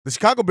The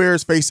Chicago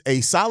Bears face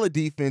a solid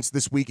defense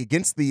this week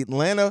against the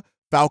Atlanta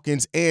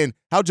Falcons, and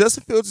how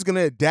Justin Fields is going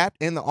to adapt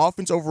and the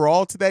offense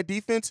overall to that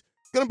defense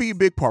is going to be a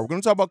big part. We're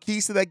going to talk about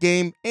keys to that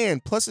game,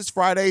 and plus it's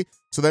Friday,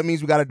 so that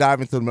means we got to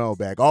dive into the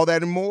mailbag. All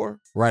that and more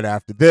right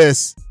after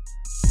this.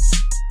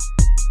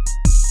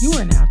 You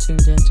are now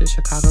tuned in to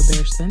Chicago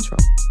Bears Central,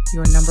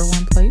 your number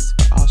one place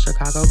for all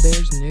Chicago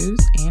Bears news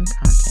and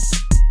content.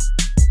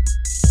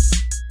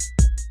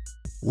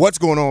 What's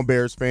going on,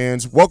 Bears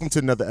fans? Welcome to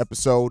another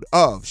episode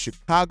of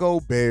Chicago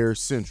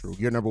Bears Central,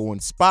 your number one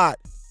spot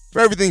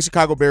for everything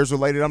Chicago Bears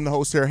related. I'm the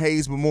host here,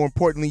 Hayes, but more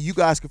importantly, you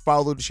guys can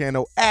follow the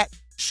channel at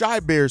Chi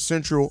Bears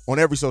Central on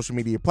every social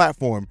media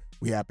platform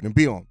we happen to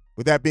be on.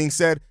 With that being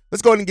said,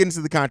 let's go ahead and get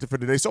into the content for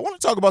today. So I want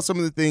to talk about some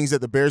of the things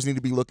that the Bears need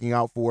to be looking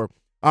out for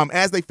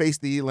as they face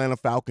the Atlanta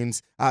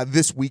Falcons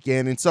this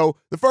weekend. And so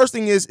the first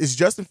thing is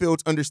Justin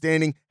Fields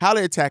understanding how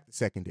to attack the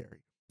secondary.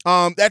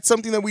 That's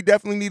something that we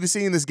definitely need to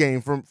see in this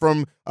game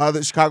from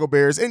the Chicago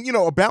Bears. And,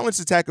 a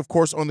balanced attack, of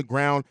course, on the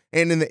ground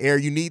and in the air.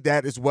 You need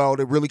that as well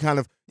to really kind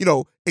of,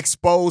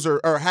 expose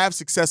or have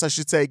success, I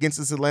should say, against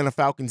this Atlanta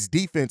Falcons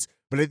defense.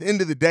 But at the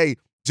end of the day,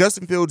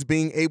 Justin Fields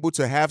being able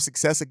to have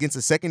success against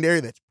a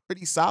secondary that's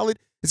pretty solid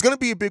is going to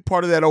be a big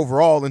part of that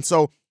overall. And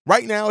so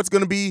right now it's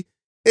going to be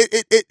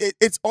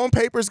it's on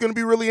paper, it's going to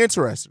be really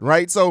interesting,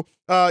 right? So,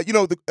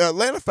 the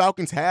Atlanta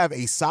Falcons have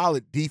a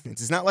solid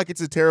defense. It's not like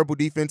it's a terrible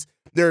defense.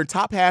 They're in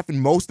top half in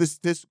most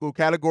statistical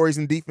categories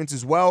in defense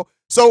as well.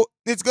 So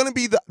it's going to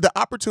be the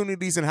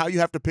opportunities and how you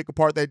have to pick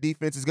apart that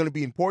defense is going to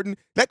be important.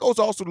 That goes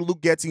also to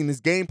Luke Getsy and his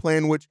game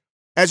plan, which,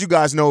 as you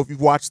guys know, if you've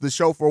watched the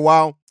show for a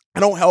while, I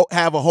don't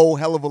have a whole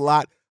hell of a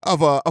lot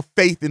of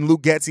faith in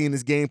Luke Getsy and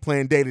his game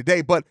plan day to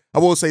day. But I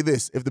will say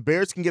this, if the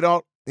Bears can get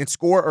out and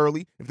score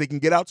early, if they can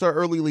get out to an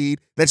early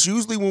lead, that's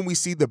usually when we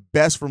see the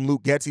best from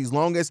Luke Getsy, as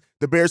long as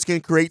the Bears can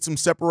create some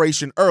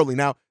separation early.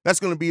 Now, that's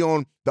going to be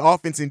on the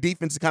offense and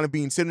defense to kind of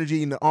be in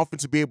synergy, and the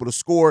offense to be able to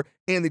score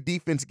and the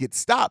defense get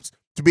stops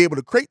to be able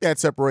to create that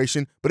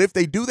separation. But if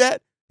they do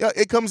that,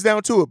 it comes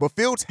down to it. But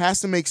Fields has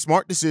to make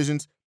smart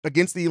decisions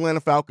against the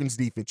Atlanta Falcons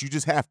defense. You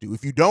just have to.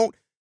 If you don't,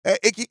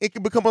 it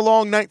can become a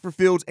long night for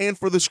Fields and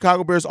for the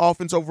Chicago Bears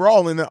offense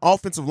overall, and the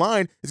offensive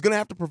line is going to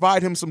have to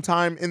provide him some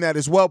time in that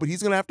as well, but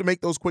he's going to have to make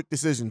those quick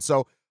decisions.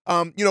 So,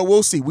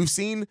 we'll see. We've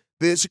seen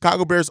the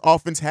Chicago Bears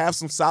offense have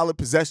some solid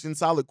possessions,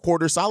 solid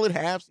quarters, solid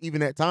halves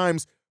even at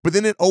times, but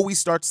then it always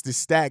starts to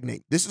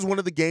stagnate. This is one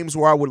of the games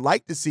where I would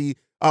like to see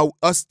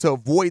us to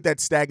avoid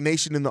that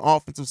stagnation in the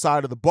offensive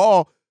side of the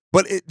ball,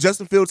 but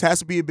Justin Fields has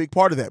to be a big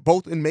part of that,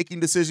 both in making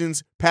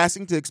decisions,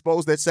 passing to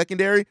expose that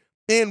secondary,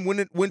 and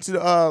when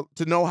to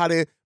know how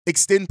to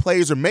extend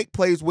plays or make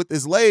plays with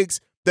his legs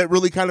that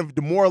really kind of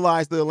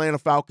demoralize the Atlanta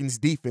Falcons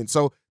defense.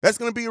 So that's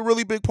going to be a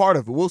really big part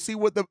of it. We'll see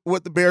what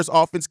the Bears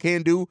offense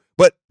can do.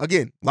 But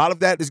again, a lot of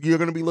that is you're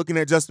going to be looking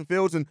at Justin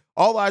Fields, and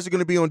all eyes are going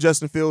to be on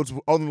Justin Fields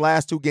on the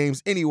last two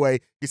games anyway,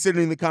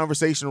 considering the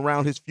conversation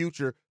around his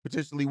future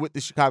potentially with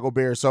the Chicago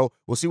Bears. So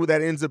we'll see what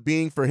that ends up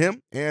being for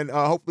him, and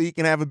hopefully he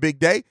can have a big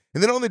day.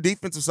 And then on the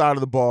defensive side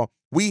of the ball,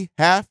 we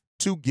have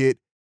to get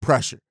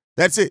pressure.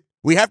 That's it.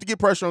 We have to get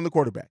pressure on the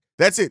quarterback.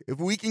 That's it. If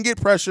we can get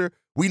pressure,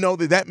 we know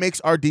that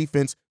makes our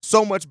defense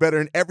so much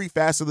better in every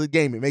facet of the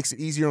game. It makes it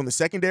easier on the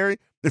secondary.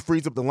 It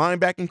frees up the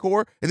linebacking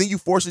core. And then you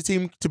force the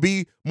team to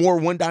be more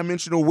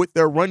one-dimensional with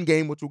their run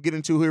game, which we'll get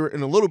into here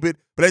in a little bit.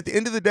 But at the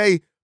end of the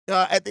day,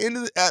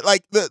 the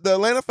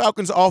Atlanta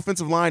Falcons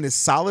offensive line is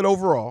solid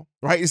overall,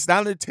 right? It's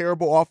not a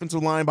terrible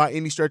offensive line by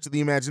any stretch of the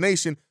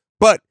imagination,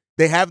 but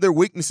they have their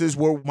weaknesses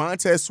where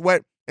Montez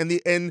Sweat and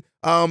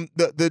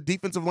the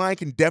defensive line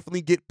can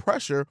definitely get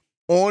pressure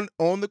on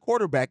the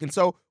quarterback. And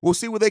so we'll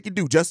see what they can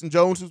do. Justin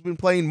Jones, who's been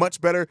playing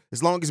much better,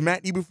 as long as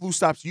Matt Eberflus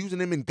stops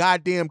using him in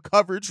goddamn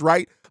coverage,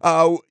 right?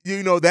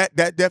 That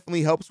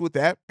definitely helps with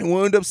that. And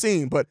we'll end up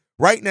seeing. But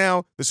right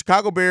now, the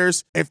Chicago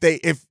Bears,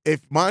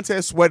 if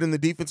Montez Sweat and the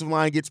defensive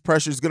line gets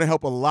pressure, is going to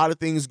help a lot of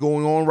things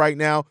going on right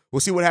now. We'll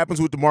see what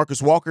happens with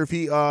DeMarcus Walker, if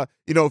he's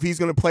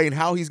going to play and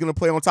how he's going to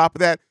play on top of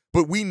that.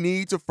 But we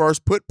need to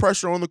first put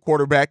pressure on the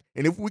quarterback,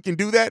 and if we can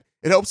do that,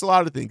 it helps a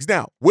lot of things.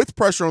 Now, with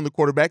pressure on the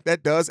quarterback,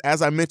 that does,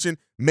 as I mentioned,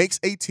 makes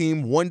a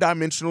team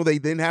one-dimensional. They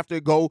then have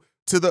to go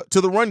to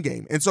the run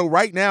game. And so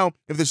right now,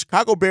 if the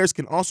Chicago Bears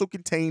can also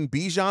contain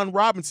Bijan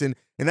Robinson,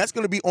 and that's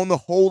going to be on the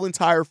whole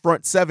entire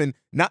front seven,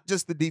 not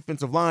just the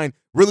defensive line,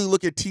 really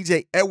look at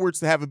TJ Edwards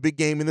to have a big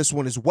game in this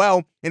one as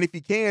well. And if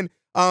he can,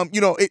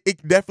 it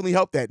can definitely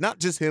help that. Not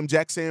just him,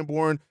 Jack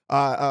Sanborn,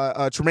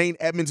 Tremaine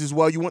Edmonds as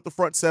well. You want the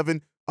front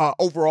seven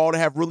overall to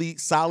have really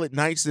solid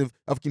nights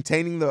of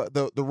containing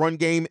the run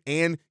game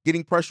and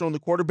getting pressure on the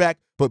quarterback.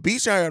 But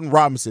Bijan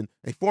Robinson,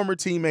 a former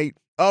teammate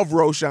of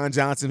Roschon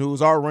Johnson, who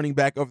is our running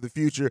back of the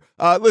future,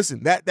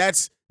 listen, that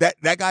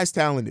guy's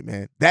talented,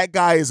 man. That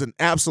guy is an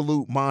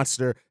absolute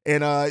monster,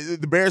 and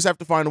the Bears have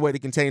to find a way to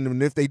contain him.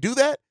 And if they do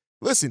that,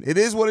 listen, it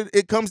is what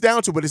it comes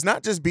down to. But it's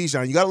not just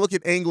Bijan. You got to look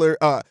at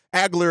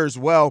Agler as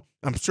well.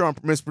 I'm sure I'm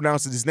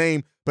mispronouncing his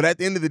name, but at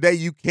the end of the day,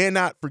 you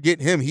cannot forget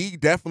him. He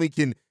definitely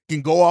can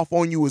go off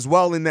on you as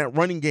well in that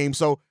running game.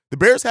 So The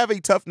Bears have a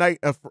tough night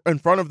in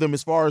front of them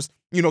as far as,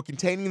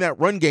 containing that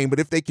run game. But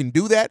if they can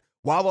do that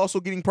while also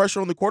getting pressure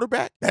on the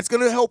quarterback, that's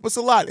going to help us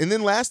a lot. And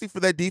then lastly for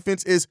that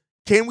defense is,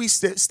 can we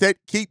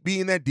keep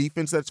being that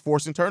defense that's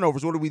forcing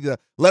turnovers? What are we, the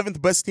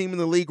 11th best team in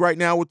the league right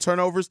now with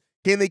turnovers?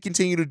 Can they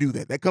continue to do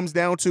that? That comes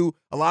down to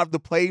a lot of the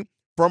play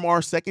from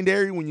our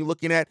secondary. When you're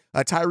looking at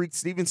Tyreek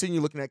Stevenson,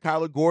 you're looking at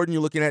Kyler Gordon,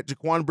 you're looking at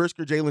Jaquan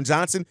Brisker, Jalen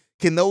Johnson.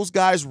 Can those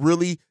guys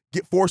really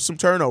force some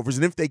turnovers?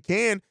 And if they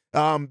can,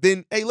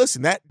 then, hey,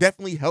 listen, that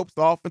definitely helps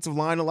the offensive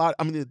line a lot.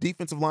 The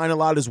defensive line a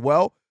lot as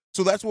well.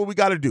 So that's what we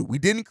got to do. We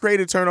didn't create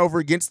a turnover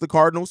against the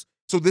Cardinals,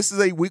 so this is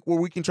a week where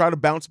we can try to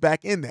bounce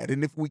back in that.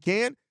 And if we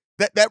can,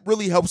 that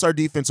really helps our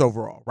defense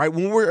overall, right?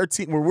 When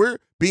we're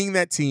being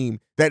that team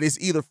that is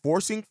either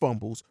forcing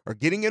fumbles or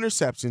getting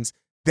interceptions,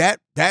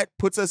 that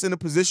puts us in a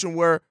position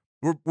where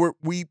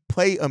we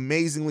play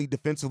amazingly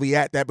defensively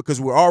at that, because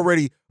we're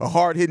already a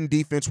hard-hitting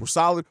defense. We're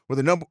solid. We're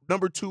the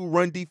number 2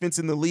 run defense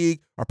in the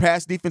league. Our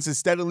pass defense has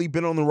steadily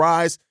been on the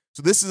rise.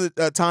 So this is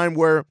a time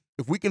where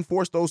if we can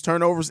force those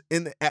turnovers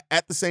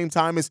at the same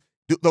time as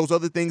those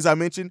other things I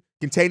mentioned,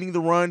 containing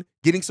the run,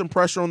 getting some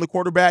pressure on the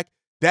quarterback,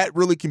 that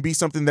really can be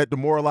something that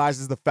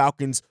demoralizes the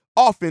Falcons'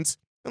 offense.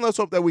 And let's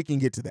hope that we can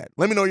get to that.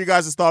 Let me know your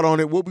guys' thought on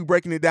it. We'll be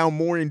breaking it down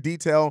more in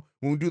detail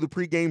when we do the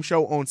pregame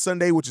show on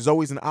Sunday, which is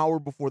always an hour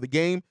before the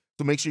game.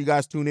 So make sure you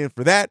guys tune in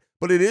for that.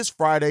 But it is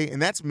Friday, and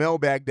that's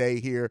Mailbag Day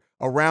here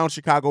around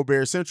Chicago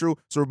Bears Central.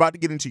 So we're about to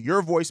get into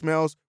your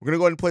voicemails. We're going to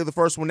go ahead and play the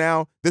first one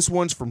now. This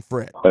one's from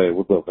Fred. Hey,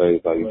 what's up,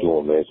 Hayes? How you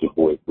doing, man? It's your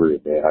boy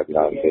Fred, man. Happy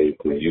holidays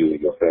to you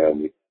and your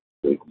family.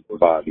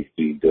 Bobby,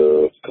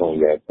 C-Dubs,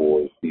 Cognac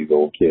Boys,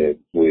 Steve-O Cat as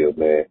well,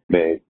 man.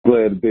 Man,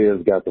 glad the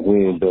Bears got the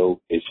win, though.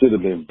 It should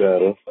have been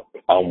better.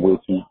 I'm with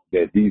you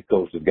that these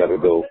coaches got to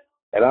go.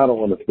 And I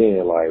don't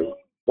understand,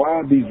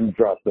 why did you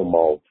drop them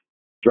off?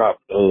 Why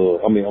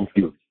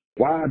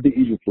did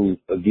Eberflus,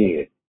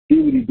 again,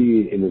 see what he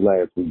did in the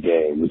last week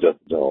game with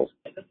Justin Jones?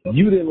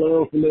 You didn't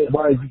learn from that.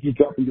 Why did you keep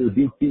dropping your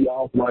DT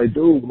off?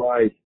 Dude,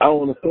 I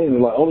don't understand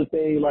it. Only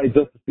thing,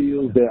 Justin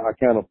Fields that I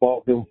kind of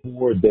fought him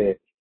for, that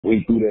when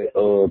he threw that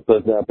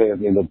touchdown pass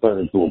and ended up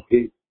turning into a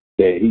pick,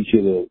 that he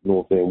should have,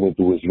 went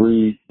through his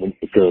read,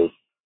 because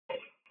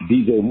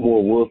DJ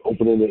Moore was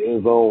opening the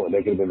end zone, and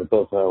that could have been a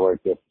touchdown right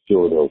there for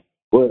sure, though.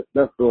 But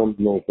that's the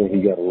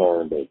he got to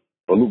learn, though.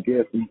 But Luke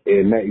Gasky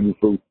and Matt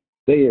Eberflus,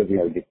 they have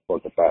got to get the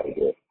fuck up out of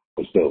there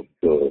for sure.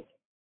 Because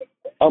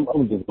I'm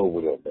just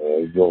over there, man.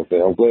 You know what I'm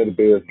saying? I'm glad the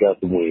Bears got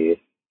the win,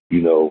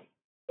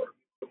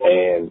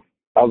 and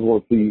I just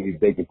want to see if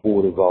they can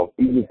pull this off.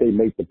 Even if they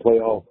make the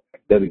playoffs,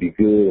 that'd be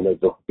good, and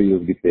let Justin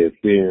Fields get that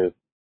experience,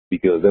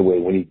 because that way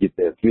when he gets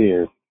that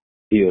experience,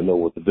 he'll know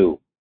what to do.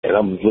 And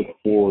I'm just looking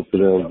forward to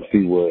them to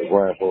see what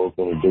Ryan Poles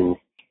going to do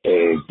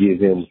and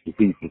give him some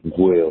pieces as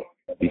well,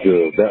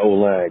 because that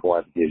O-line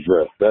going to have to get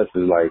dressed,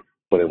 especially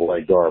for that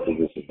right guard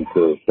position,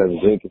 because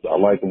Kevin Jenkins, I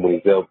like him when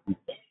he's healthy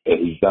and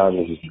his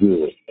dominance is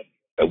good.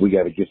 And we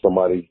got to get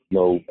somebody,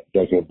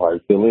 that can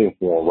probably fill in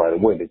for him right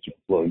away, that you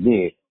can plug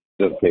in,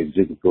 just in case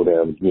Jenkins go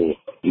down again.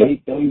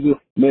 Nate Davis,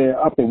 man,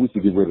 I think we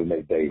should get rid of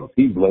Nate Davis.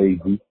 He's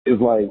lazy.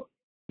 It's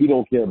he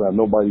don't care about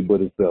nobody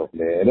but himself,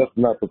 man. And that's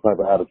not the type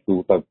of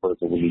attitude, type of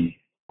person we need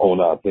on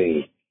our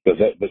team, because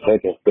that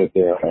can sit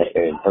there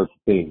and hurt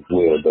the team as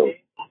well, though.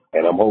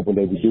 And I'm hoping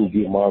that we do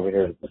get Marvin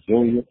Harrison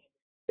Jr.,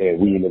 and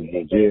we end up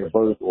getting Jared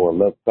Burks or a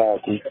left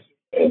tackle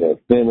and a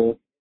center,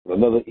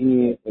 another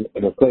end,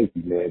 and a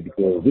safety, man,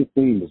 because this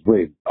team is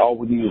ready. All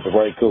we need is the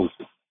right coach.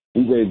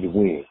 We ready to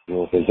win. You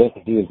know what I'm saying?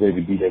 Justin Fields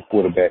ready to be that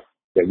quarterback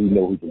that we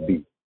know he can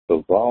be.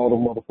 So for all the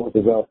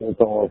motherfuckers out there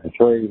talking to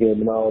trade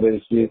him and all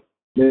that shit,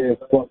 man,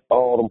 fuck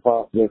all them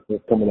prospects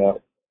that's coming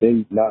out.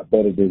 They not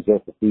better than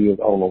Justin Fields.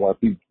 I don't know why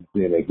people keep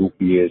saying that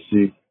goofy ass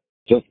shit.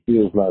 Justin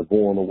Fields not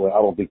going nowhere.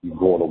 I don't think he's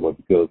going nowhere,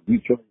 because we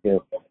trade him.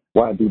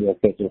 Why do that?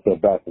 Set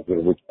yourself back with a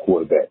rich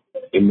quarterback.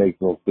 It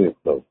makes no sense,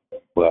 though.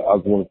 But I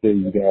just want to tell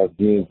you guys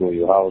again, enjoy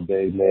your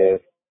holiday, man.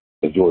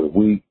 Enjoy the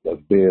week.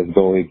 Let's Bears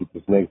go and get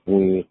this next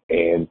win,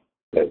 and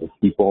let's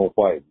keep on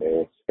fighting,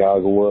 man.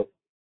 Chicago up,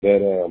 bear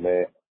down,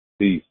 man.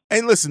 Peace.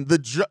 And listen,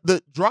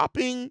 the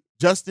dropping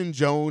Justin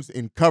Jones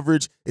in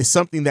coverage is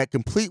something that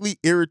completely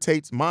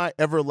irritates my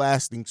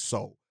everlasting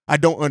soul. I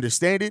don't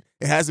understand it.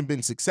 It hasn't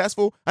been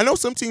successful. I know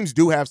some teams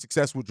do have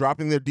success with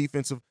dropping their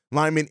defensive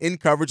linemen in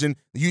coverage, and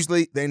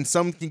usually then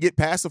some can get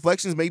pass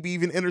deflections, maybe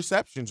even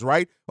interceptions,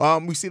 right?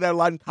 We see that a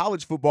lot in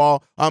college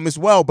football as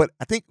well. But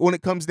I think when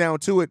it comes down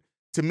to it,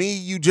 to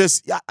me,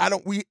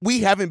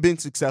 we haven't been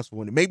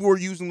successful in it. Maybe we're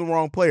using the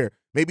wrong player.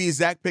 Maybe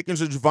Zach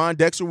Pickens or Javon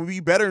Dexter would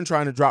be better in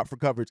trying to drop for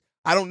coverage.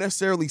 I don't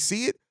necessarily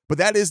see it, but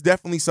that is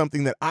definitely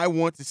something that I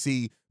want to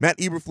see Matt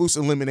Eberflus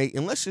eliminate,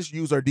 and let's just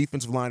use our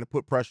defensive line to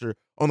put pressure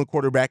on the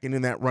quarterback and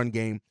in that run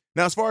game.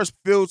 Now, as far as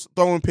Fields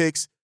throwing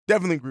picks,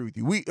 definitely agree with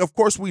you. Of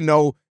course, we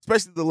know,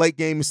 especially the late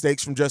game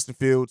mistakes from Justin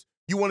Fields,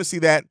 you want to see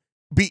that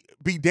be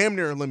damn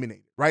near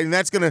eliminated, right? And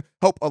that's going to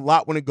help a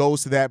lot when it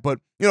goes to that. But,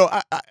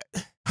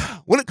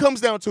 when it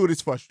comes down to it,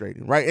 it's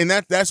frustrating, right? And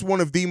that's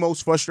one of the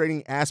most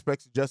frustrating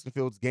aspects of Justin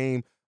Fields'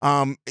 game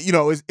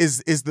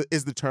is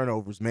the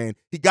turnovers, man.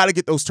 He got to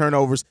get those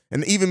turnovers,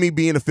 and even me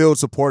being a field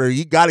supporter,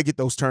 you got to get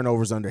those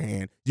turnovers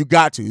underhand. You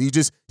got to.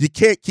 You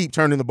can't keep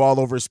turning the ball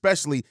over,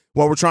 especially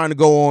while we're trying to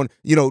go on,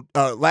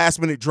 last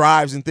minute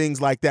drives and things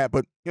like that.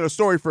 But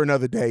story for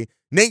another day.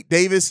 Nate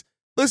Davis.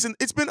 Listen,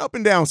 it's been up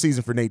and down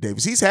season for Nate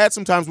Davis. He's had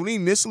some times when he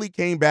initially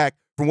came back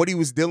from what he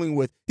was dealing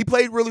with, he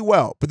played really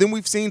well. But then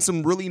we've seen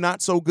some really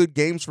not so good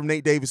games from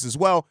Nate Davis as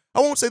well. I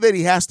won't say that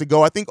he has to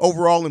go. I think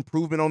overall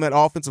improvement on that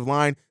offensive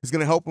line is going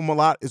to help him a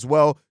lot as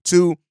well,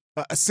 too.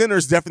 A center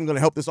is definitely going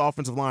to help this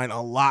offensive line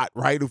a lot,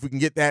 right? If we can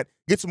get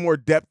some more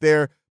depth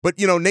there. But,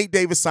 Nate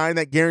Davis signed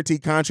that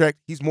guaranteed contract.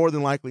 He's more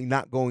than likely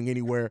not going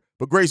anywhere.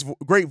 But great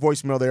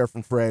voicemail there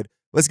from Fred.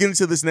 Let's get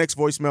into this next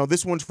voicemail.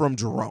 This one's from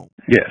Jerome.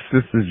 Yes,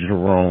 this is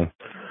Jerome.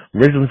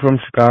 Originally from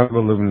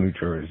Chicago, live in New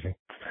Jersey.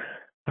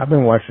 I've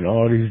been watching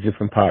all these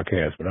different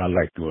podcasts, but I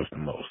like yours the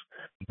most.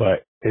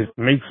 But it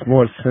makes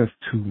more sense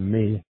to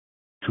me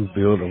to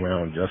build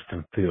around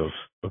Justin Fields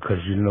because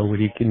you know what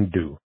he can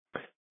do.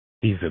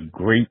 He's a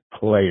great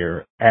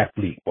player,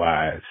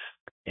 athlete-wise,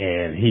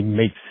 and he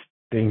makes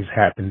things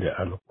happen that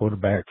other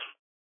quarterbacks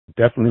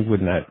definitely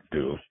would not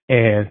do.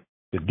 And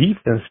the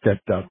defense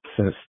stepped up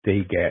since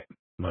they got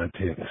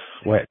Montana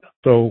Sweat.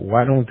 So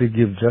why don't they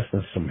give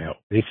Justin some help?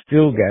 They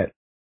still got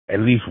at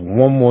least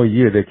one more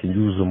year they can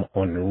use them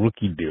on the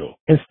rookie deal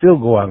and still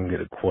go out and get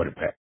a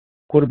quarterback.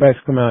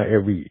 Quarterbacks come out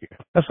every year.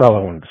 That's all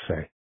I wanted to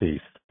say. Peace.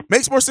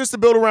 Makes more sense to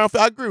build around.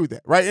 I agree with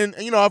that, right? And,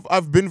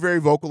 I've been very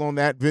vocal on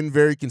that, been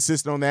very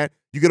consistent on that.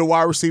 You get a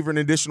wide receiver, an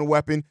additional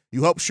weapon.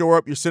 You help shore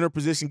up your center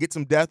position, get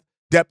some depth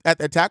at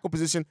that tackle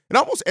position, and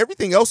almost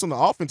everything else on the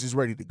offense is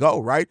ready to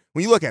go, right?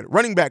 When you look at it,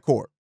 running back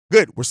core,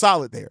 good. We're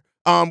solid there.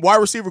 Wide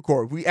receiver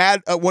core, we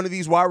add one of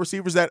these wide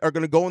receivers that are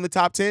going to go in the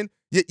top 10,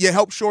 you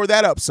help shore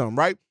that up some,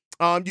 right?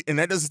 And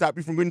that doesn't stop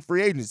you from getting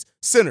free agents.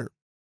 Center,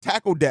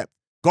 tackle depth,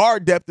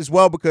 guard depth as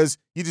well, because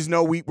you just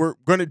know we're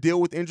going to deal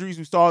with injuries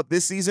we saw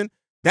this season.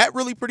 That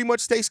really pretty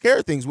much takes care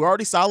of things. We're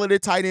already solid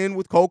at tight end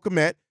with Cole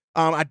Kmet.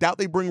 I doubt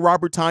they bring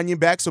Robert Tonyan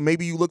back, so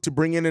maybe you look to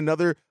bring in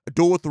another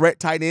dual threat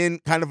tight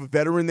end, kind of a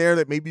veteran there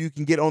that maybe you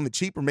can get on the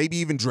cheap or maybe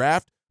even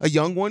draft a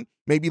young one,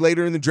 maybe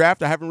later in the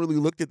draft. I haven't really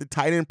looked at the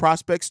tight end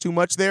prospects too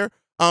much there.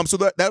 So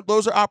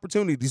those are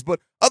opportunities. But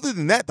other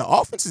than that, the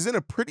offense is in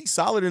a pretty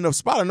solid enough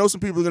spot. I know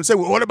some people are going to say,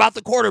 well, what about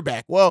the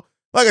quarterback? Well,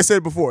 like I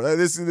said before,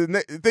 this is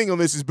the thing on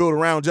this is built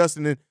around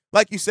Justin. And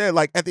like you said,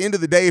 like at the end of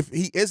the day, if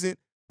he isn't,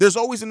 there's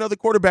always another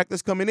quarterback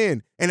that's coming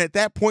in. And at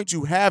that point,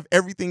 you have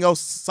everything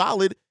else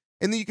solid,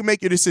 and then you can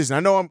make your decision. I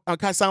know I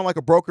kind of sound like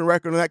a broken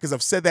record on that because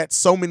I've said that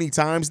so many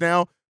times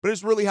now, but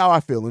it's really how I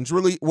feel. And it's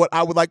really what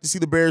I would like to see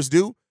the Bears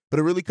do. But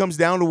it really comes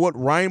down to what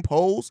Ryan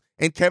Poles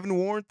and Kevin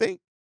Warren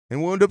think.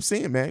 And we'll end up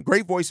seeing, man.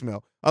 Great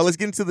voicemail. Let's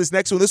get into this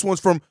next one. This one's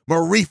from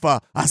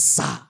Marifa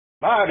Asa.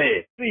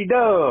 Bobby,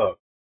 C-Dub.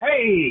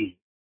 Hey,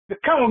 the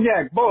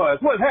Cognac boys.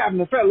 What's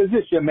happening, fellas?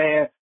 It's your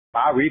man,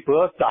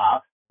 Marifa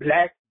Asa.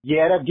 Black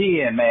yet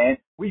again, man.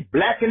 We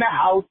black in the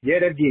house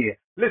yet again.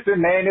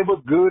 Listen, man, it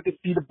was good to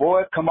see the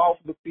boys come off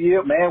the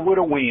field, man, with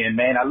a win,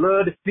 man. I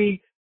love to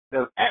see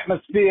the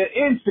atmosphere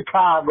in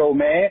Chicago,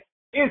 man,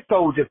 in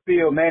Soldier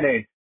Field, man.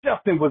 And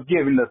Justin was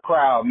giving the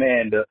crowd,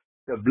 man, the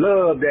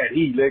blood that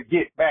he let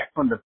get back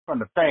from the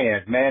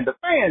fans, man. The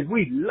fans,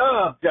 we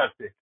love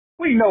Justin.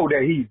 We know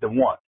that he's the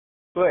one.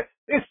 But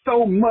it's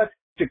so much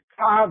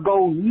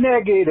Chicago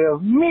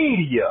negative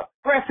media,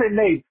 pressing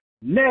they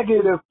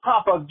negative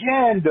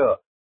propaganda,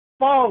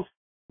 false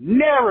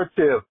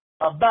narrative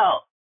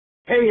about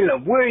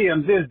Caleb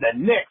Williams is the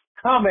next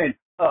coming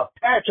of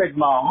Patrick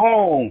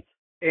Mahomes,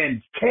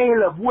 and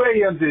Caleb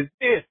Williams is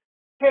this,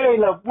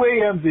 Caleb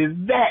Williams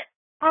is that.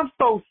 I'm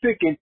so sick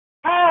and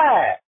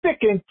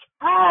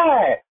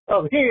tired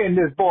of hearing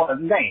this boy's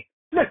name.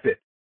 Listen,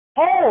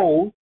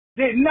 Holes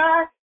did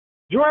not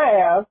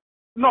draft,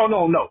 no,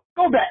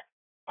 go back.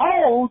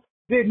 Holes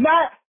did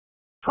not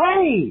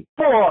trade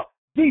for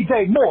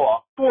DJ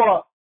Moore,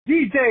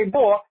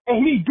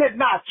 and he did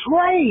not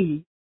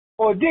trade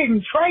or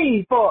didn't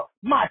trade for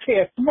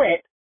Montez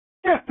Sweat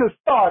just to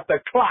start the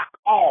clock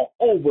all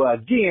over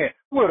again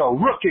with a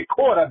rookie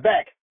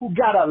quarterback who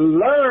got to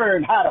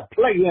learn how to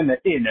play in the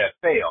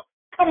NFL.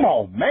 Come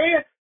on,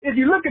 man. If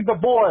you look at the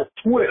boy's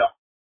Twitter,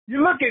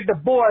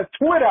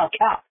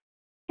 account,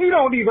 he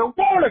don't even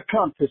want to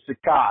come to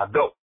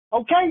Chicago,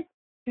 okay?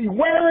 He's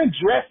wearing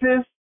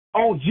dresses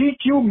on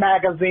GQ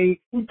magazine.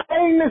 He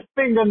painting his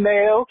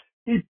fingernails.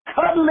 He's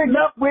cuddling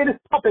up with his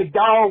puppy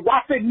dog,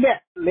 watching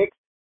Netflix.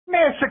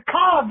 Man,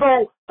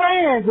 Chicago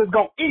fans is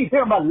going to eat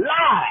him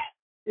alive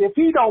if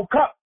he don't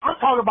come. I'm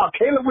talking about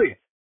Caleb Williams.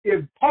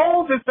 If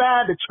Paul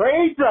decide to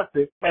trade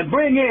Justin and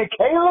bring in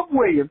Caleb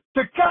Williams,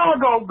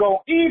 Chicago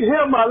gonna eat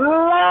him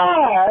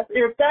alive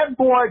if that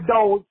boy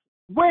don't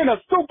win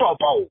a Super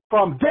Bowl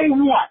from day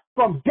one.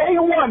 From day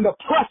one, the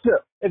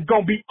pressure is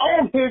gonna be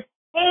on his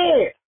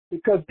head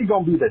because he's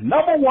gonna be the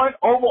number one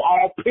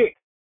overall pick.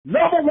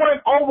 Number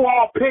one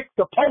overall pick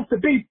supposed to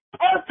be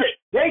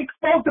perfect. They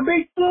supposed to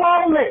be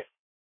flawless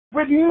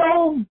with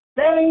no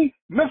dang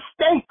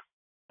mistakes.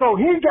 So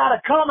he got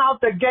to come out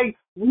the gate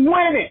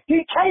winning.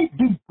 He can't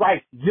be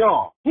Bryce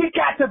Young. He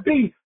got to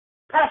be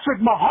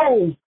Patrick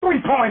Mahomes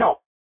 3.0,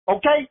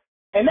 okay?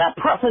 And that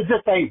pressure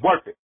just ain't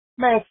working.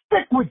 Man,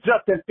 stick with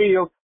Justin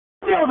Fields.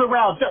 Build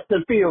around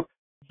Justin Fields.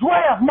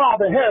 Draft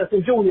Marvin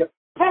Harrison Jr.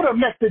 Put him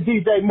next to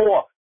DJ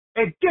Moore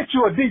and get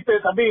you a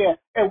defensive end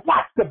and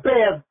watch the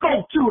Bears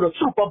go to the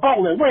Super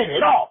Bowl and win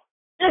it all.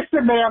 It's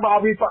the man,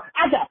 Maurice.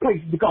 I got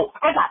places to go.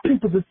 I got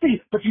people to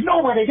see. But you know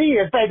what it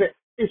is, baby.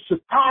 It's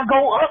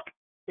Chicago up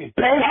and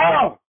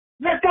down.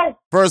 Let's go.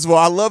 First of all,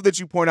 I love that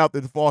you point out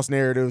the false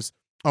narratives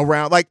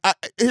around. Like,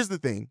 here's the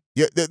thing.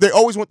 They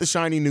always want the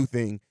shiny new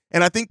thing.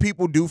 And I think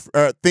people do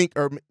think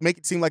or make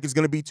it seem like it's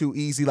going to be too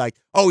easy. Like,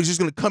 oh, he's just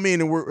going to come in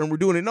and we're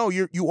doing it. No,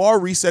 you are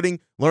resetting,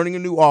 learning a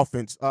new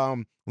offense,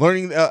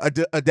 learning,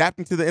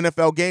 adapting to the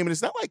NFL game. And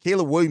it's not like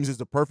Caleb Williams is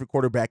the perfect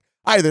quarterback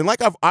either. And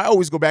like I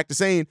always go back to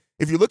saying,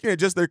 if you're looking at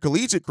just their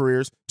collegiate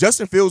careers,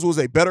 Justin Fields was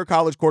a better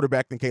college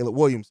quarterback than Caleb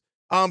Williams.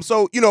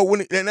 So,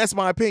 and that's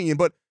my opinion.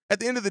 But at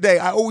the end of the day,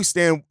 I always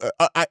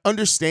I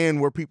understand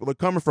where people are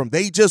coming from.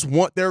 They just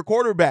want their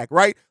quarterback,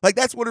 right? Like,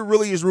 that's what it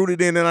really is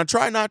rooted in. And I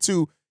try not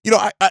to,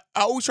 I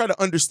always try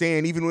to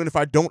understand, even if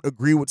I don't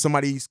agree with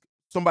somebody's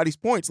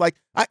points. Like,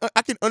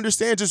 I can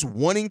understand just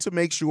wanting to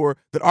make sure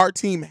that our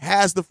team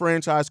has the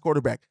franchise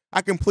quarterback.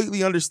 I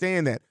completely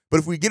understand that.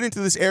 But if we get into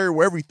this area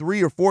where every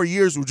 3 or 4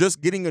 years we're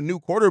just getting a new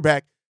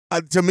quarterback,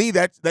 to me,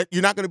 that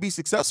you're not going to be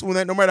successful in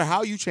that, no matter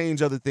how you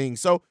change other things.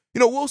 So,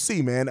 we'll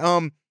see, man.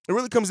 It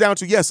really comes down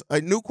to, yes,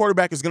 a new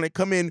quarterback is going to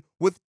come in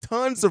with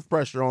tons of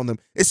pressure on them,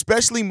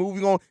 especially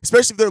moving on,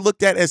 especially if they're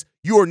looked at as,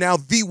 you are now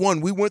the one.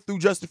 We went through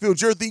Justin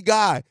Fields. You're the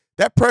guy.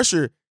 That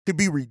pressure could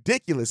be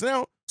ridiculous.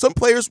 Now, some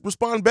players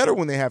respond better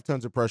when they have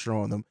tons of pressure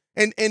on them.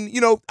 And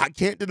I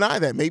can't deny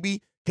that.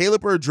 Maybe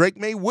Caleb or Drake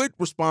May would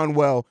respond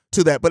well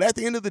to that. But at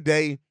the end of the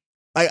day,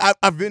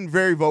 I've been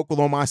very vocal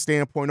on my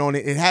standpoint on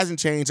it. It hasn't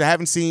changed. I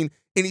haven't seen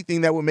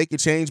anything that would make it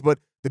change. But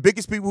the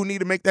biggest people who need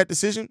to make that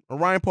decision are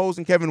Ryan Poles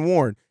and Kevin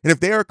Warren. And if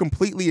they are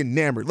completely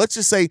enamored, let's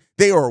just say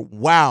they are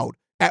wowed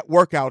at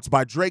workouts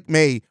by Drake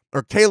May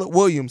or Caleb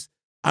Williams,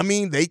 I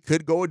mean, they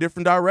could go a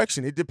different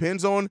direction. It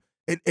depends on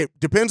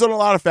a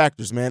lot of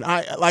factors, man.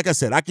 Like I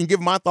said, I can give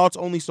my thoughts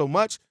only so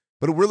much,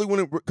 but really when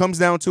it comes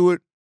down to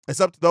it,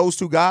 it's up to those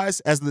two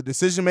guys as the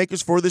decision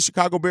makers for the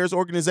Chicago Bears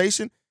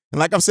organization. And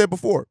like I've said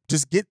before,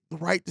 just get the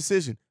right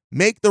decision.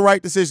 Make the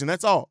right decision.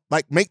 That's all.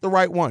 Like, make the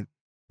right one.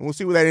 And we'll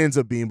see what that ends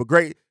up being. But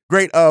great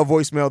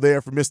voicemail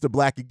there from Mr.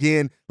 Black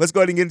again. Let's go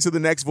ahead and get into the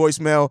next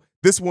voicemail.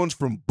 This one's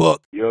from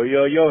Book. Yo,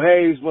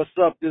 Hayes, what's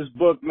up? This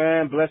Book,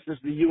 man. Blessings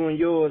to you and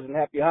yours, and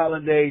happy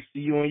holidays to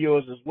you and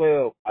yours as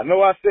well. I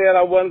know I said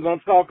I wasn't going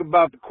to talk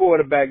about the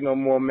quarterback no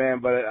more, man,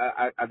 but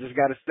I just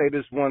got to say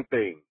this one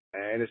thing.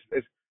 And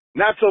it's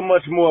not so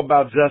much more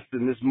about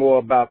Justin. It's more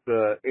about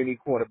any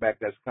quarterback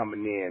that's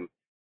coming in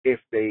if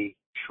they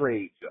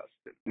trade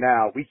Justin.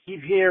 Now, we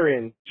keep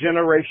hearing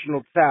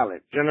generational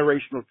talent.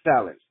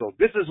 So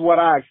this is what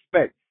I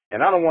expect.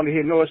 And I don't want to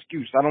hear no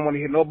excuse. I don't want to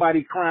hear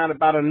nobody crying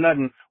about a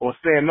nothing or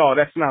saying, no,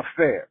 that's not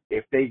fair.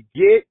 If they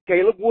get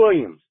Caleb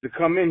Williams to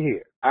come in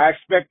here, I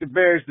expect the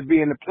Bears to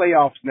be in the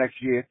playoffs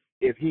next year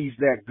if he's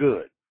that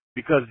good,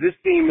 because this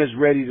team is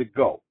ready to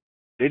go.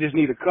 They just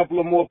need a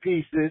couple of more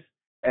pieces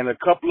and a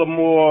couple of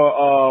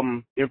more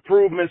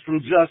improvements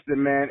from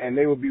Justin, man, and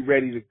they will be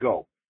ready to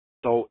go.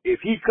 So if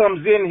he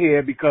comes in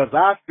here, because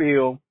I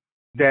feel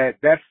that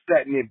that's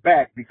setting it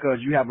back, because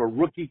you have a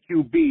rookie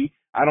QB,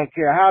 I don't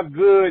care how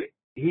good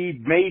he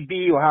may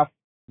be or how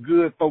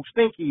good folks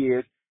think he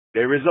is,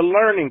 there is a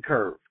learning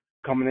curve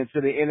coming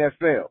into the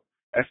NFL,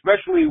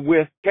 especially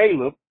with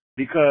Caleb,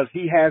 because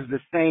he has the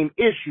same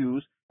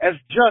issues as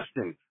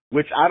Justin,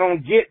 which I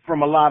don't get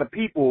from a lot of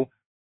people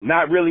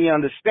not really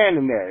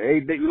understanding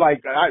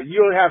that.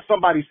 You'll have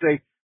somebody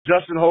say,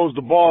 Justin holds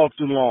the ball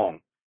too long.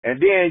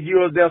 And then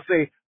they'll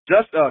say,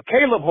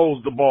 Caleb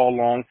holds the ball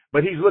long,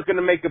 but he's looking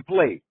to make a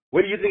play.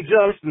 What do you think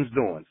Justin's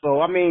doing?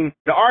 So, I mean,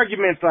 the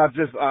arguments are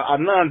just are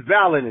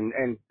non-valid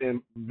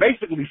and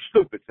basically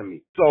stupid to me.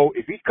 So,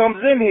 if he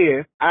comes in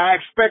here, I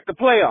expect the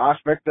playoff. I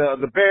expect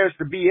the Bears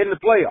to be in the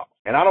playoffs.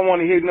 And I don't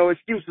want to hear no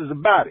excuses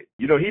about it.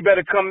 He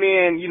better come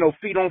in,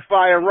 feet on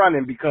fire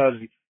running, because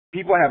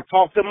people have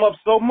talked him up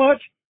so much,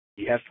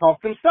 he has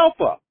talked himself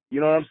up. You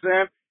know what I'm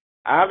saying?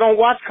 I don't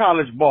watch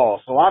college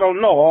ball, so I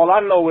don't know. All I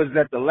know is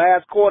that the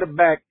last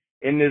quarterback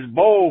in this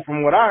bowl,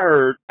 from what I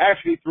heard,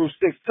 actually threw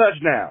 6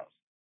 touchdowns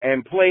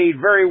and played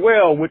very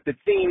well with the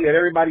team that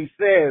everybody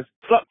says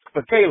sucks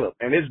for Caleb.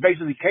 And it's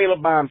basically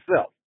Caleb by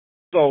himself.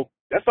 So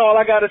that's all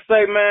I got to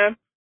say, man.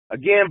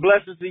 Again,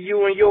 blessings to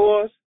you and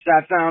yours.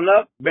 Shot-town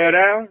up, bear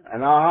down,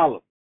 and I'll holler.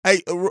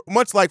 Hey,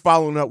 much like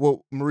following up what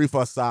Marif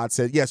Assad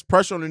said, yes,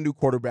 pressure on a new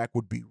quarterback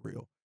would be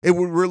real. It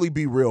would really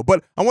be real.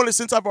 But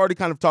since I've already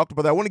kind of talked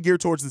about that, I want to gear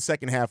towards the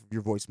second half of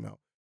your voicemail.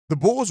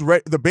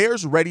 The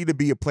Bears ready to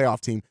be a playoff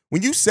team.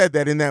 When you said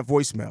that in that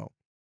voicemail,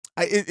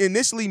 it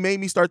initially made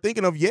me start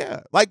thinking of,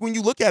 like when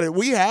you look at it,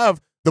 we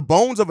have the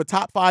bones of a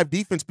top 5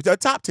 defense, a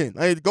top 10.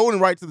 Going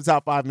right to the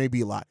top 5 may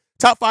be a lot.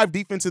 Top 5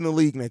 defense in the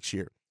league next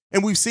year.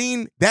 And we've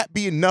seen that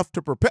be enough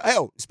to propel,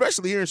 hell,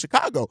 especially here in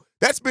Chicago.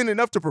 That's been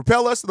enough to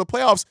propel us to the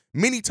playoffs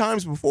many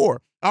times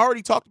before. I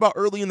already talked about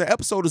early in the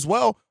episode as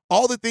well,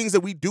 all the things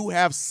that we do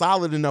have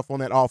solid enough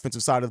on that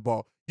offensive side of the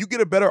ball. You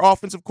get a better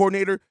offensive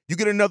coordinator, you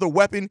get another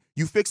weapon,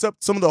 you fix up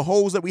some of the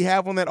holes that we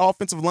have on that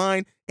offensive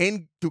line,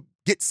 and to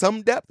get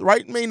some depth,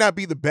 right? It may not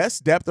be the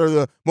best depth or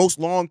the most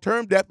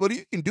long-term depth, but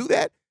you can do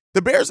that.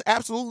 The Bears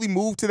absolutely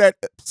move to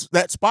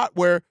that spot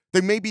where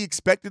they may be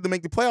expected to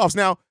make the playoffs.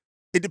 Now,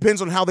 it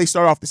depends on how they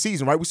start off the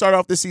season, right? We started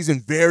off this season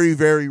very,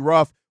 very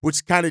rough,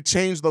 which kind of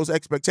changed those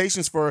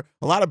expectations for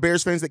a lot of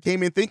Bears fans that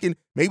came in thinking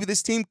maybe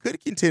this team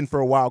could contend for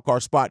a wild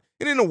card spot.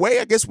 And in a way,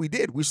 I guess we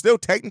did. We're still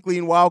technically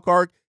in wild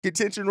card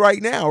contention right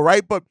now,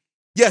 right? But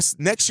yes,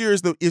 next year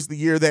is the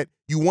year that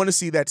you want to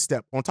see that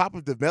step. On top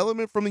of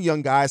development from the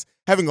young guys,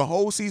 having a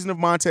whole season of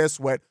Montez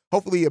Sweat,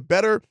 hopefully a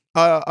better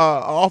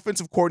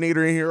offensive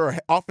coordinator in here or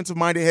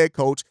offensive-minded head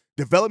coach,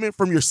 development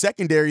from your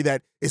secondary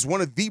that is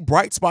one of the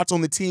bright spots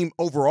on the team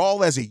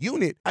overall as a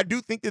unit. I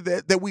do think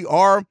that we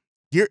are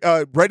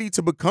ready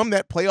to become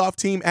that playoff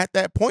team at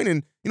that point.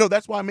 And,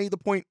 that's why I made the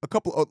point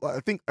I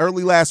think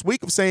early last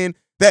week of saying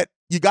that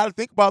you got to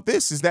think about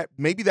this, is that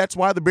maybe that's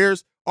why the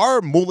Bears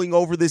are mulling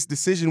over this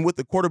decision with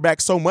the quarterback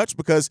so much,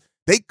 because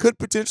they could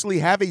potentially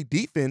have a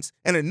defense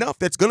and enough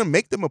that's going to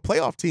make them a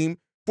playoff team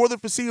for the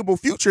foreseeable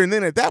future. And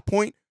then at that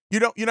point, you're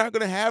not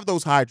going to have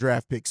those high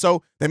draft picks.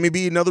 So that may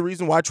be another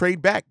reason why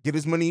trade back, get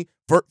his money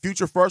for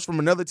future first from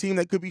another team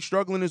that could be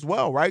struggling as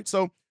well, right?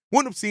 So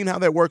wouldn't have seen how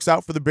that works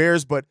out for the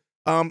Bears, but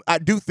I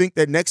do think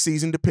that next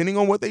season, depending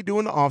on what they do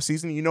in the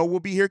offseason, we'll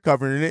be here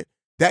covering it.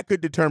 That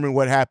could determine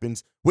what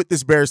happens with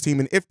this Bears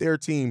team and if they're a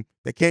team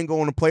that can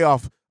go on a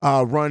playoff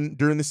run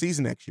during the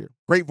season next year.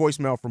 Great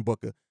voicemail from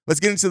Booker. Let's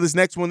get into this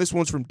next one. This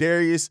one's from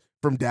Darius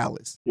from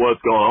Dallas.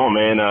 What's going on,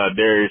 man?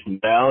 Darius from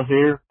Dallas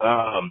here.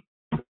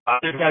 I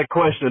just got a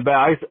question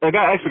about. I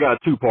actually got a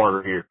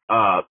two-parter here.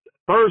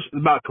 First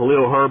about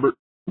Khalil Herbert.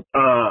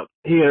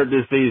 He entered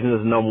this season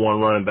as a number one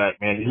running back.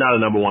 Man, he's not a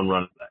number one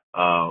running back.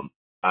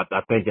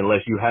 I think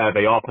unless you have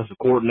a offensive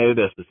coordinator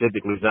that's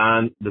specifically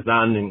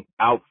designing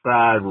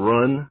outside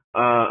run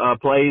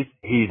plays,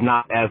 he's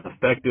not as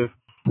effective.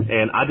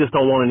 And I just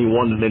don't want any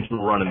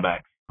one-dimensional running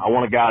backs. I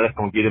want a guy that's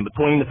going to get in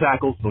between the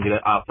tackles, going to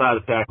get outside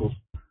the tackles,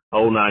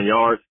 whole 9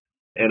 yards.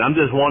 And I'm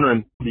just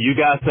wondering, do you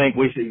guys think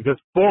we should,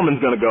 because Foreman's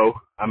going to go.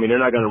 I mean, they're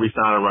not going to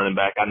re-sign a running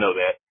back. I know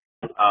that.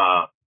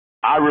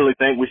 I really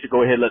think we should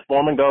go ahead and let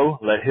Foreman go,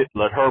 let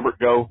Herbert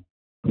go,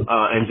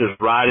 and just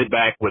ride it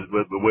back with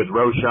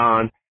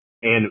Roshan.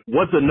 And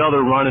what's another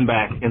running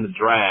back in the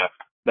draft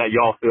that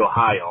y'all feel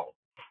high on?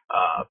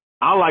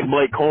 I like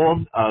Blake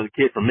Corum, the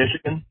kid from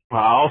Michigan.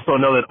 I also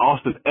know that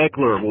Austin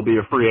Eckler will be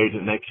a free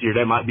agent next year.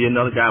 That might be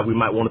another guy we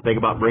might want to think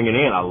about bringing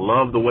in. I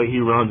love the way he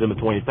runs in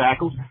between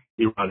tackles.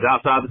 He runs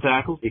outside the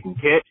tackles. He can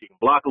catch. He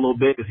can block a little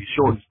bit because he's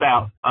short and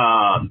stout.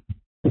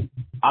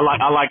 I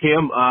like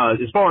him.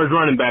 As far as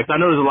running backs, I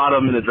know there's a lot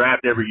of them in the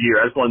draft every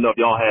year. I just want to know if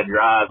y'all had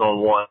your eyes on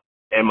one.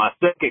 And my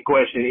second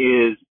question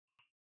is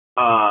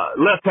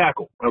left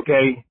tackle,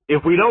 okay?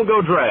 If we don't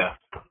go draft,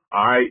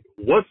 all right,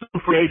 what's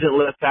some free agent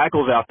left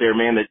tackles out there,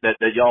 man,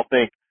 that y'all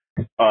think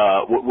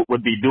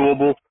would be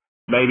doable?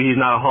 Maybe he's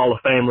not a Hall of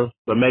Famer,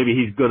 but maybe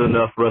he's good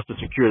enough for us to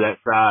secure that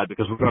side,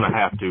 because we're going to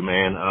have to,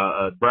 man.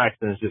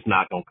 Braxton's just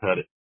not going to cut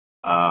it.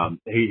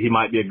 He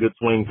might be a good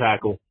swing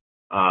tackle,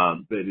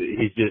 but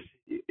he's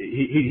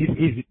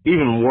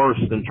even worse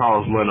than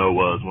Charles Leno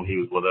was when he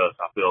was with us,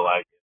 I feel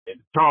like. And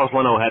Charles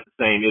Leno had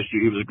the same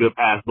issue. He was a good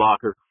pass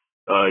blocker.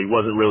 He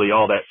wasn't really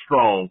all that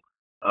strong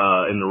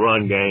in the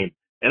run game.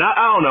 And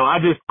I don't know.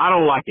 I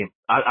don't like him.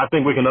 I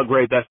think we can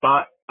upgrade that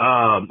spot.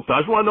 So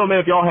I just want to know, man,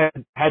 if y'all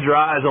had your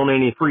eyes on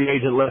any free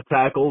agent left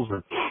tackles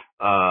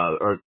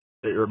or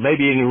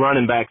maybe any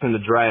running backs in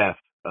the draft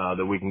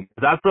that we can.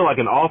 Because I feel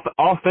like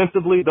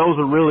offensively, those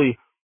are really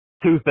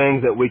two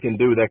things that we can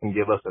do that can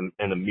give us an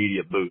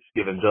immediate boost,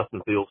 giving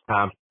Justin Fields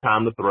time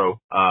to throw.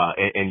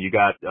 And you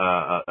got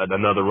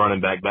another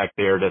running back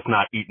there that's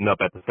not eating up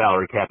at the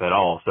salary cap at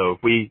all. So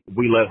if we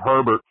let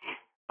Herbert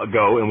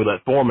go and we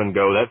let Foreman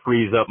go, that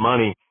frees up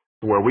money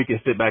to where we can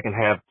sit back and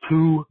have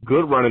two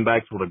good running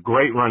backs with a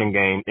great running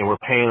game, and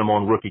we're paying them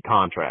on rookie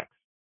contracts.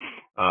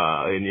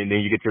 And then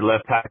you get your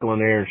left tackle in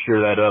there and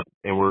shore that up,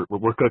 and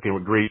we're cooking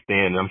with grease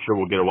then, and I'm sure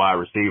we'll get a wide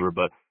receiver.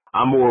 But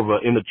I'm more of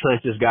a in the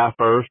trenches guy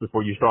first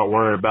before you start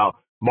worrying about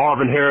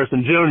Marvin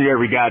Harrison Jr.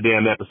 every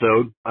goddamn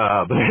episode.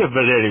 But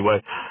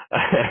anyway,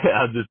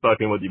 I'm just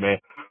fucking with you, man.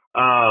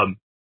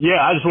 Yeah,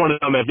 I just wanted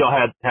to know, man, if y'all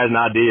had an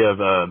idea of,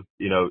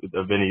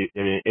 of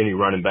any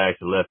running backs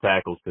or left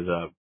tackles,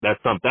 because that's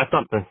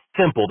something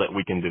simple that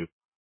we can do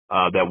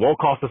that won't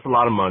cost us a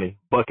lot of money,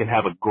 but can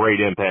have a great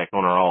impact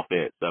on our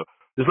offense. So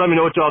just let me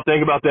know what y'all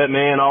think about that,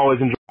 man. I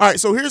always enjoy. All right,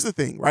 so here's the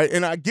thing, right?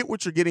 And I get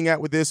what you're getting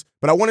at with this,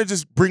 but I want to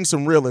just bring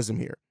some realism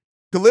here.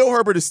 Khalil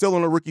Herbert is still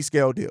on a rookie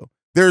scale deal.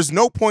 There's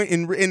no point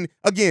in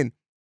again,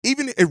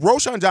 even if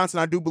Roshan Johnson,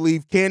 I do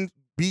believe, can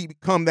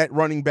become that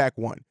running back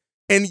one.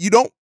 And you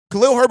don't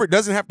Khalil Herbert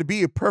doesn't have to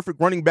be a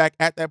perfect running back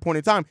at that point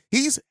in time.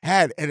 He's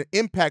had an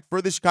impact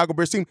for the Chicago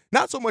Bears team,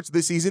 not so much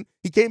this season.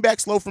 He came back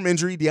slow from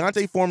injury.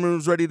 Deontay Foreman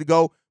was ready to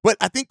go. But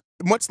I think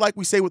much like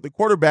we say with the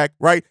quarterback,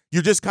 right,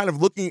 you're just kind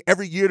of looking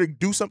every year to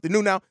do something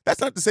new. Now, that's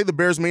not to say the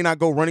Bears may not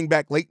go running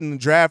back late in the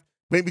draft,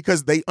 maybe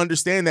because they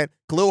understand that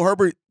Khalil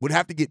Herbert would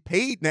have to get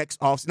paid next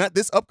offseason, not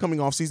this upcoming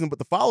offseason, but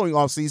the following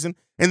offseason.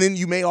 And then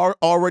you may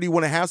already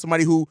want to have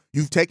somebody who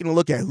you've taken a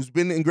look at, who's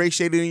been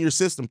ingratiated in your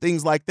system,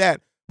 things like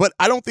that. But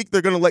I don't think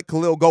they're going to let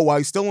Khalil go while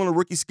he's still on a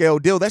rookie scale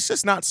deal. That's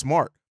just not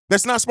smart.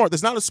 That's not smart.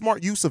 That's not a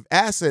smart use of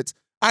assets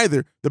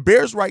either. The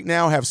Bears right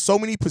now have so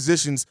many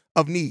positions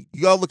of need.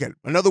 You got to look at it.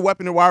 Another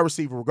weapon at wide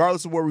receiver,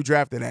 regardless of where we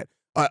drafted at.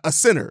 A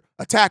center,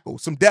 a tackle,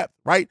 some depth,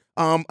 right?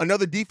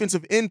 Another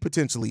defensive end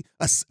potentially,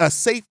 a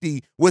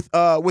safety with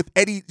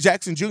Eddie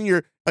Jackson Jr.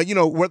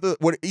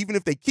 Even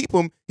if they keep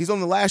him, he's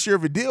on the last year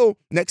of a deal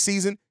next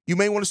season. You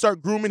may want to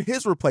start grooming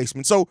his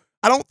replacement. So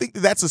I don't think that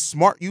that's a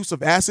smart use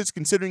of assets,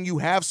 considering you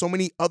have so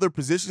many other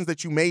positions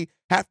that you may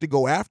have to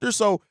go after.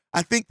 So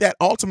I think that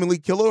ultimately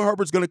Khalil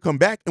Herbert's going to come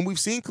back, and we've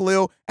seen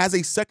Khalil as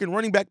a second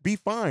running back be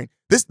fine.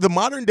 The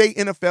modern day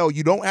NFL,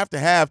 you don't have to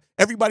have,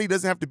 everybody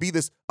doesn't have to be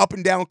this up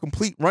and down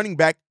complete running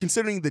back,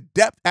 considering the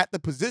depth at the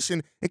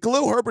position. And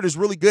Khalil Herbert is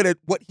really good at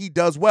what he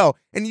does well.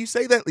 And you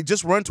say that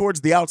just run towards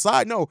the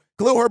outside. No,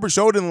 Khalil Herbert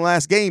showed in the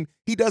last game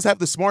he does have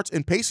the smarts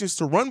and patience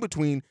to run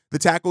between the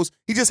tackles.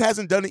 He just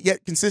hasn't done it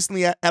yet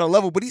consistently at a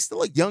level, but he's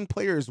still a young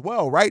player as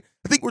well, right?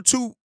 I think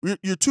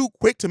you're too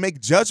quick to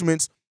make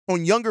judgments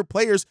on younger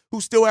players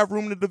who still have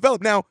room to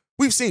develop. Now,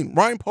 we've seen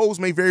Ryan Poles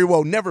may very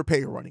well never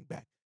pay a running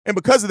back. And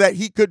because of that,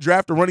 he could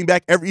draft a running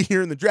back every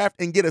year in the draft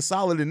and get a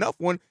solid enough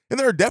one. And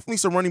there are definitely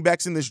some running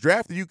backs in this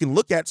draft that you can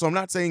look at. So I'm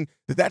not saying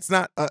that that's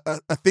not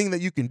a thing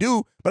that you can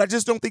do, but I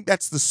just don't think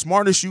that's the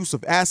smartest use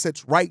of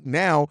assets right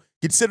now,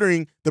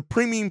 considering the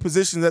premium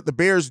position that the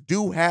Bears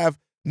do have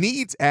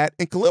needs at.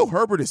 And Khalil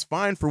Herbert is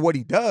fine for what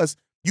he does.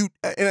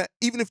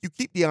 Even if you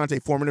keep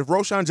Deontay Foreman, if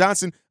Roschon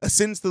Johnson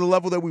ascends to the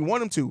level that we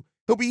want him to,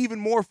 he'll be even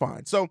more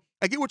fine. So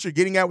I get what you're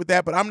getting at with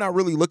that, but I'm not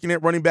really looking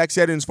at running backs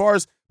yet. And as far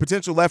as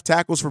potential left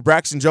tackles for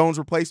Braxton Jones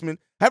replacement,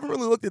 I haven't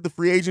really looked at the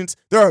free agents.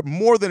 There are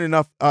more than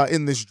enough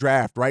in this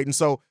draft, right? And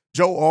so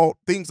Joe Alt,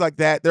 things like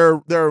that.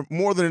 There are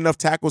more than enough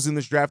tackles in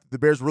this draft that the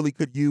Bears really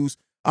could use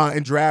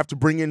and draft to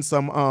bring in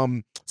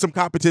some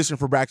competition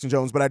for Braxton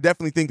Jones. But I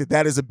definitely think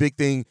that is a big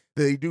thing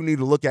that they do need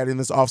to look at in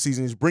this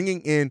offseason, is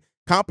bringing in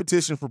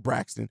competition for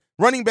Braxton.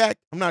 Running back,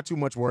 I'm not too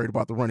much worried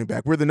about the running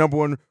back. We're the number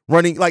one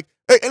running,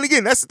 and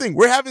again, that's the thing.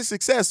 We're having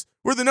success.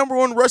 We're the number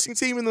one rushing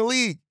team in the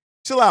league.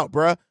 Chill out,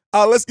 bruh.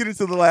 Let's get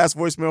into the last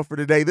voicemail for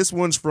today. This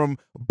one's from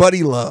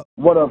Buddy Love.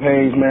 What up,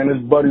 Hayes, man?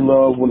 It's Buddy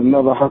Love with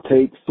another hot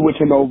take,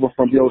 switching over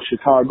from your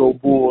Chicago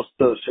Bulls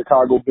to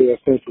Chicago Bears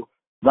Central.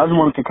 I just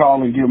wanted to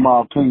call and give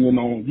my opinion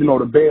on,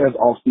 the Bears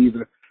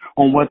offseason,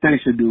 on what they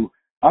should do.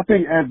 I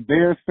think as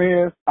Bears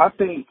fans, I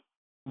think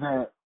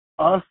that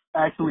us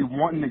actually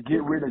wanting to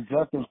get rid of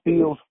Justin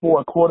Fields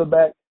for a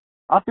quarterback,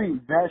 I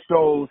think that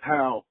shows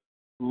how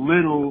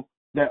little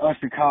that us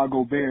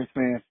Chicago Bears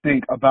fans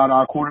think about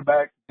our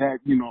quarterback, that,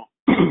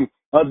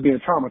 us being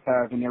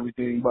traumatized and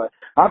everything. But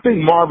I think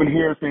Marvin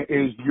Harrison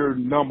is your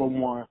number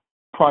one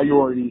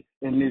priority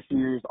in this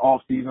year's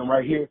offseason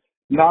right here.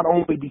 Not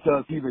only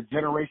because he's a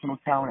generational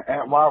talent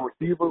at wide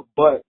receiver,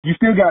 but you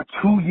still got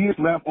 2 years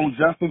left on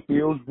Justin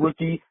Fields'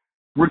 rookie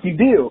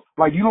deal.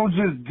 Like, you don't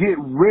just get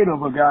rid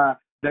of a guy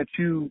that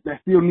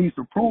still needs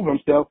to prove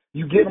himself.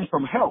 You get him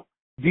some help.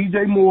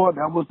 DJ Moore,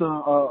 that was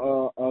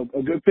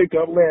a good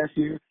pickup last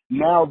year.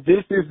 Now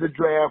this is the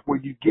draft where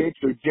you get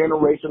your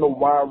generational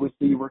wide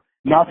receiver,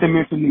 not to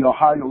mention the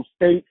Ohio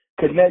State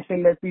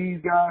connection that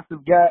these guys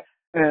have got.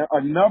 And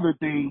another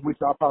thing, which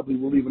I probably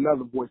will leave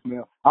another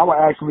voicemail, I would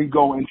actually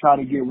go and try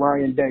to get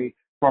Ryan Day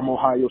from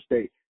Ohio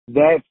State.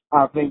 That,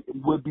 I think,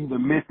 would be the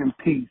missing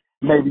piece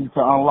maybe to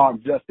unlock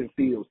Justin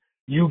Fields.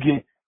 You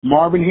get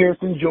Marvin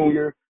Harrison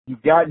Jr., you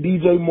got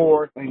DJ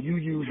Moore, and you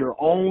use your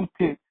own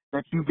pick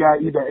that you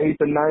got either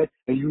 8th or 9th,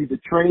 and you either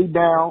trade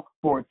down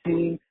for a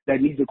team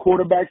that needs a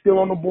quarterback still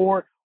on the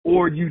board,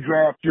 or you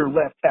draft your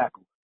left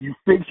tackle. You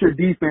fix your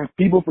defense.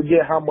 People forget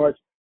how much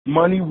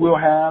money we'll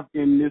have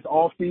in this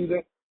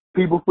offseason.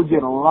 People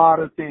forget a lot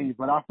of things,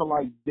 but I feel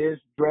like this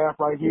draft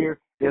right here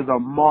is a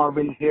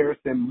Marvin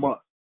Harrison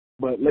must.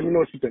 But let me know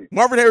what you think.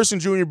 Marvin Harrison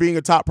Jr. being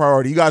a top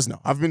priority. You guys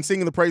know, I've been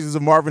singing the praises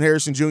of Marvin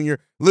Harrison Jr.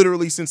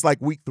 literally since like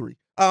week 3.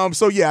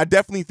 So yeah, I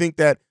definitely think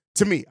that,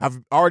 to me,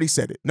 I've already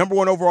said it. Number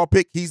 1 overall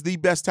pick. He's the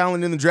best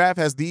talent in the draft,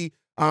 has the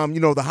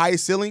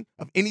highest ceiling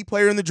of any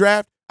player in the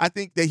draft. I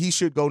think that he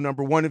should go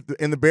number 1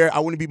 in the Bears. I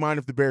wouldn't be mind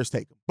if the Bears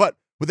take him. But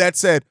with that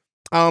said,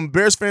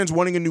 Bears fans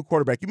wanting a new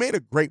quarterback, you made a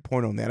great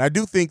point on that. I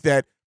do think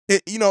that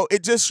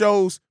it just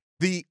shows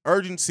the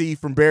urgency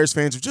from Bears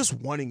fans of just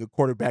wanting a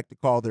quarterback to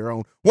call their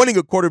own, wanting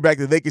a quarterback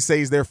that they can say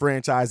is their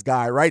franchise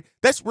guy, right?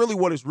 That's really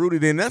what it's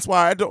rooted in. That's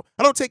why I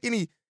don't take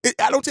any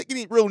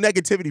real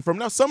negativity from.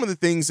 Now, some of the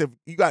things, if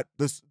you got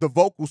the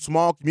vocal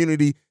small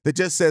community that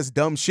just says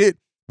dumb shit,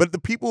 but the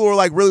people who are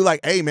like really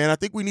like, hey man, I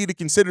think we need to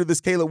consider this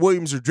Caleb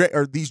Williams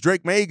or these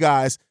Drake May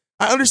guys.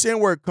 I understand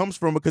where it comes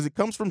from because it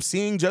comes from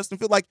seeing Justin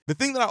Fields. Like the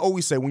thing that I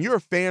always say, when you're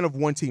a fan of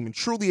one team and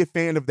truly a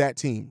fan of that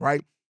team,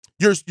 right?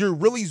 You're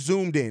really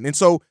zoomed in. And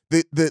so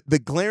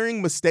the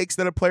glaring mistakes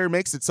that a player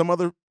makes that some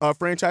other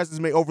franchises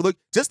may overlook,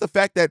 just the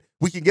fact that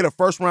we can get a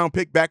first-round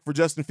pick back for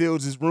Justin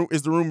Fields is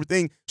the rumor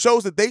thing,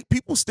 shows that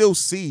people still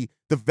see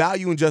the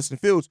value in Justin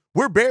Fields.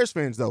 We're Bears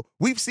fans, though.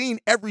 We've seen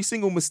every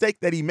single mistake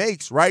that he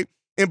makes, right?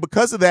 And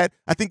because of that,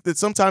 I think that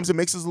sometimes it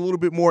makes us a little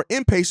bit more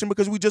impatient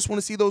because we just want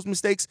to see those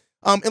mistakes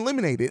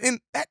eliminated. And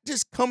that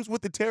just comes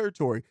with the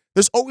territory.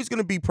 There's always going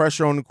to be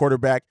pressure on the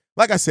quarterback.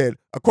 Like I said,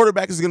 a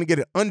quarterback is going to get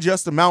an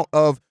unjust amount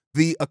of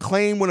the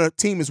acclaim when a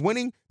team is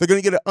winning. They're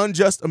going to get an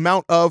unjust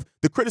amount of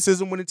the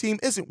criticism when a team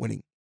isn't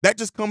winning. That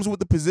just comes with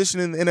the position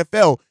in the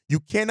NFL. You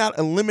cannot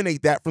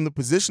eliminate that from the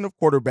position of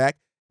quarterback,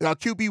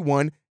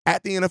 QB1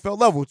 at the NFL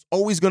level. It's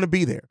always going to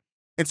be there.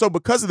 And so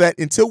because of that,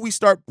 until we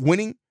start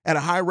winning at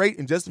a high rate,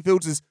 and Justin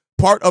Fields is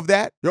part of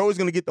that, you're always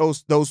going to get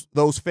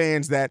those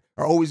fans that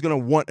are always going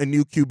to want a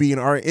new QB and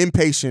are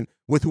impatient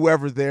with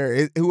whoever is there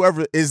at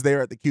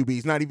the QB.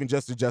 It's not even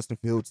just a Justin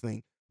Fields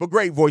thing. But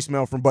great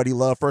voicemail from Buddy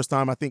Love. First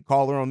time, I think,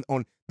 caller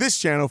on this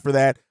channel for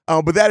that.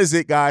 But that is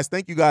it, guys.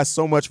 Thank you guys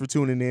so much for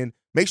tuning in.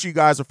 Make sure you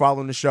guys are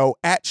following the show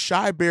at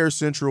Shy Bears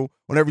Central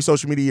on every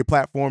social media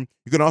platform.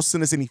 You can also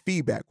send us any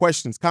feedback,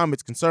 questions,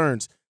 comments,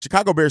 concerns,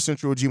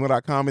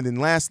 ChicagoBearsCentral@gmail.com. And then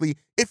lastly,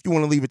 if you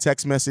want to leave a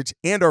text message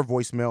and our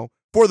voicemail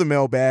for the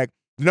mailbag,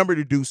 the number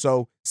to do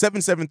so,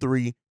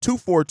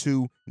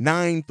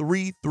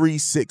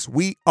 773-242-9336.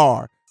 We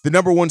are the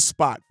number one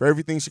spot for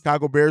everything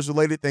Chicago Bears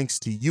related, thanks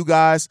to you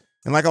guys.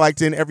 And like I like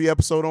to end every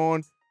episode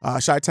on,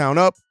 Chi-Town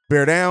up,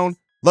 Bear down.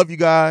 Love you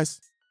guys.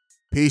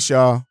 Peace,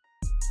 y'all.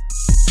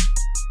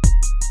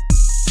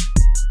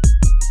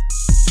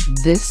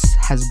 This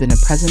has been a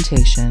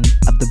presentation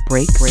of the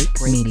Break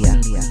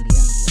Media.